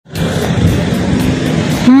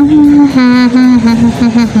Oh,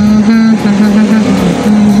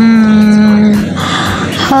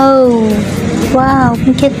 wow,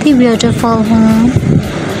 कितनी beautiful हूँ।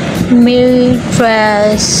 मेरी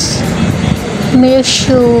ड्रेस, मेरे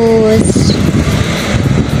शूज़,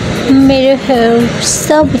 मेरे हेयर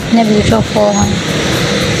सब इतने ब्यूटीफुल हैं।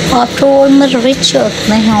 आफ्टर ऑल मैं रिच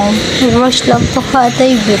उतने हूँ। रिच लोग तो खाते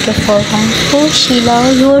ही ब्यूटीफुल हैं। ओ Sheila,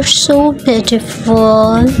 you are so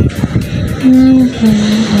beautiful.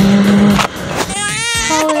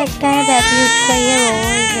 लगता है बेबी उठ गई है, रो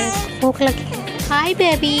रही है, भूख लगी है। Hi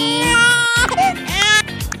baby.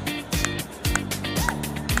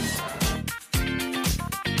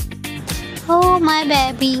 Oh my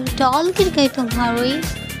baby, doll गिर गई तुम्हारी।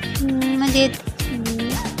 मैं देती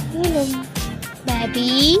ये लो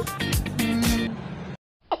baby.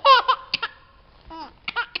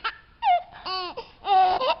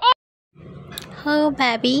 Oh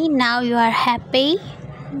baby, now you are happy?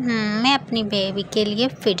 मैं अपनी बेबी के लिए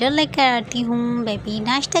फीडर लेकर आती हूँ। बेबी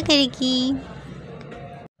नाश्ता करेगी।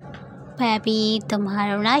 बेबी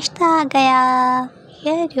तुम्हारा नाश्ता आ गया।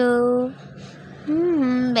 ये लो।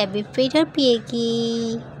 Baby feeder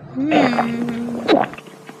पिएगी।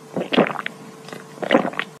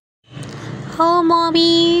 हो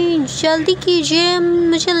मम्मी, जल्दी कीजिए,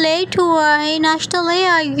 मुझे लेट हुआ है, नाश्ता ले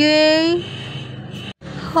आइए।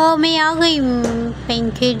 हो मैं आ गई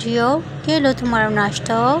पिंकी जियो, ये लो तुम्हारा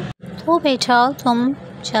नाश्ता। तो बेटा तुम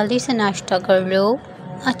जल्दी से नाश्ता कर लो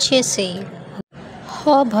अच्छे से।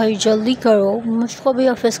 हाँ भाई जल्दी करो, मुझको भी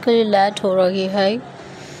ऑफिस के लिए लेट हो रही है।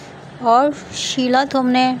 और शीला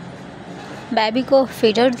तुमने बेबी को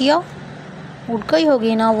फीडर दिया? उठ गई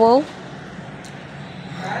होगी ना वो?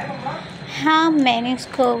 हाँ मैंने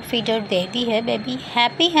उसको फीडर दे दी है। बेबी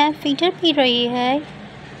हैप्पी है, फीडर पी रही है।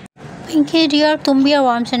 पिंकी डियर तुम भी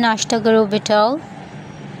आराम से नाश्ता करो बेटा।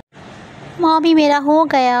 मम्मी मेरा हो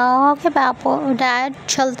गया। ओके पापा डैड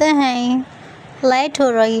चलते हैं, लेट हो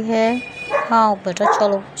रही है। हाँ बेटा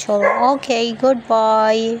चलो चलो। Okay good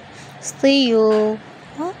bye, C you.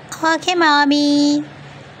 Okay mummy,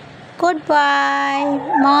 good bye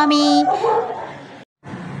mummy.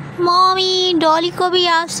 Mummy Dolly को भी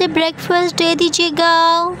आपसे ब्रेकफास्ट दे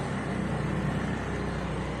दीजिएगा।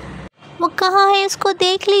 वो कहाँ है उसको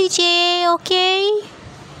देख लीजिए। ओके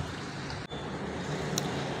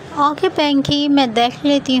ओके पिंकी मैं देख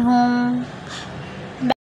लेती हूँ।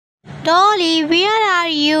 Dolly where are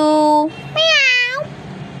you?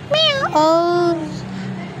 Oh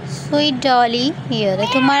sweet Dolly, ये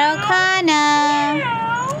रहा तुम्हारा खाना,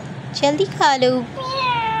 जल्दी खा लो।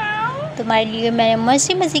 तुम्हारे लिए मैंने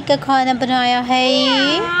मस्ती मस्ती का खाना बनाया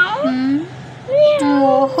है।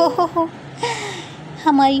 ओह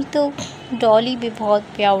हमारी तो डॉली भी बहुत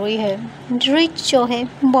प्यारी है। रिच जो है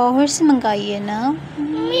बाहर से मंगाई है ना।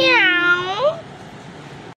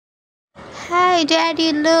 हाय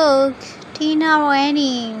डैडी लुक, टीना और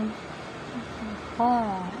एनी।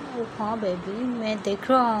 हाँ बेबी मैं देख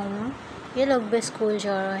रहा हूँ, ये लोग भी स्कूल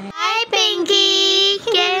जा रहे हैं। हाय पिंकी,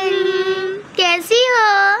 कैसी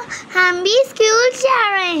हो? हम भी स्कूल जा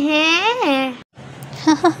रहे हैं।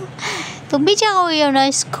 तुम भी जाओगी ना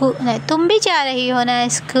स्कूल? नहीं तुम भी जा रही हो ना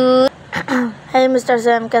स्कूल? हे मिस्टर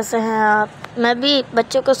सैम कैसे हैं आप? मैं भी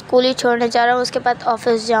बच्चों को स्कूल ही छोड़ने जा रहा हूँ, उसके बाद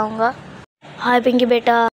ऑफिस जाऊँगा। हाय पिंकी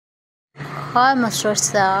बेटा। हाय मिस्टर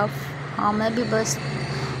सैफ। हाँ मैं भी बस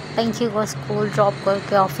पिंकी को स्कूल ड्रॉप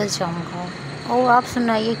करके ऑफिस जाऊँगा। और आप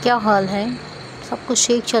सुनाइए क्या हाल है? सब कुछ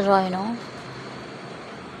ठीक चल रहा है ना?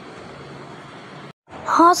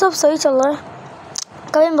 हाँ सब सही चल रहा है।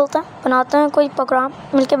 कभी मिलते हैं, बनाते हैं कोई प्रोग्राम,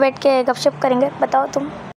 मिलके बैठ के गपशप करेंगे। बताओ तुम।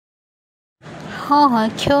 हाँ हाँ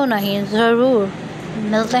क्यों नहीं, ज़रूर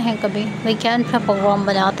मिलते हैं कभी। वीकेंड पे प्रोग्राम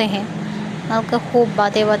बनाते हैं, मिलकर खूब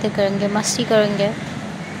बातें करेंगे, मस्ती करेंगे।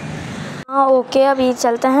 हाँ ओके अभी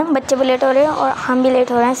चलते हैं, बच्चे भी लेट हो रहे हैं और हम भी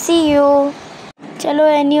लेट हो रहे हैं। सी यू। चलो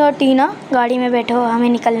एनी और टीना गाड़ी में बैठो, हमें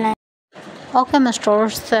निकलना है। Okay mister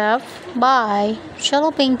Saif bye. चलो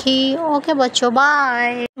पिंकी। ओके बच्चों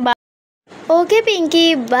bye. Okay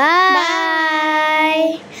Pinky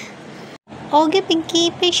bye. Okay Pinky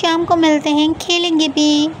फिर शाम को मिलते हैं, खेलेंगे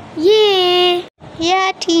भी। ये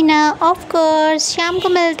या टीना ऑफ कोर्स शाम को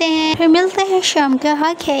मिलते हैं, फिर मिलते हैं शाम को।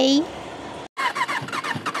 Okay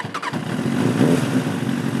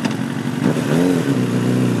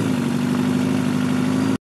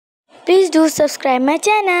please do subscribe my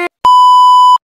channel.